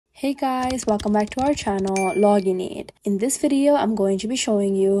Hey guys, welcome back to our channel Login Aid. In this video, I'm going to be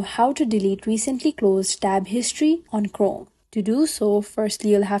showing you how to delete recently closed tab history on Chrome. To do so,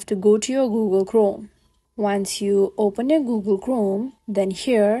 firstly you'll have to go to your Google Chrome. Once you open your Google Chrome, then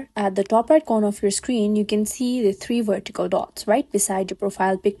here at the top right corner of your screen, you can see the three vertical dots right beside your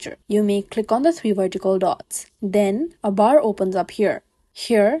profile picture. You may click on the three vertical dots. Then a bar opens up here.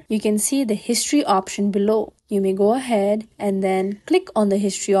 Here, you can see the history option below. You may go ahead and then click on the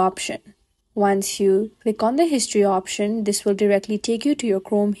history option. Once you click on the history option, this will directly take you to your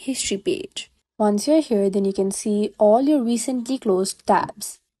Chrome history page. Once you're here, then you can see all your recently closed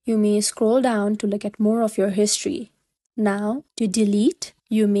tabs. You may scroll down to look at more of your history. Now, to delete,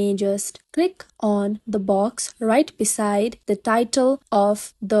 you may just click on the box right beside the title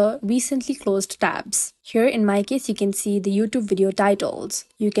of the recently closed tabs. Here in my case, you can see the YouTube video titles.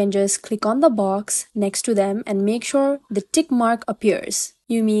 You can just click on the box next to them and make sure the tick mark appears.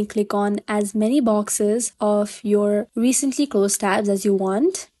 You may click on as many boxes of your recently closed tabs as you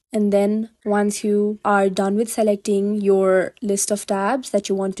want. And then once you are done with selecting your list of tabs that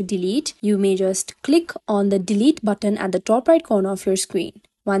you want to delete, you may just click on the delete button at the top right corner of your screen.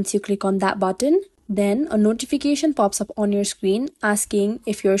 Once you click on that button, then a notification pops up on your screen asking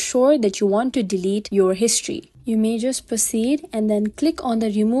if you're sure that you want to delete your history. You may just proceed and then click on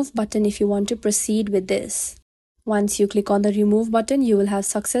the remove button if you want to proceed with this. Once you click on the remove button, you will have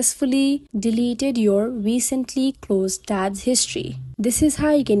successfully deleted your recently closed tabs history. This is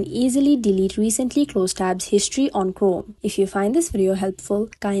how you can easily delete recently closed tabs history on Chrome. If you find this video helpful,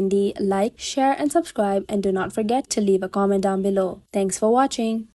 kindly like, share and subscribe, and do not forget to leave a comment down below. Thanks for watching.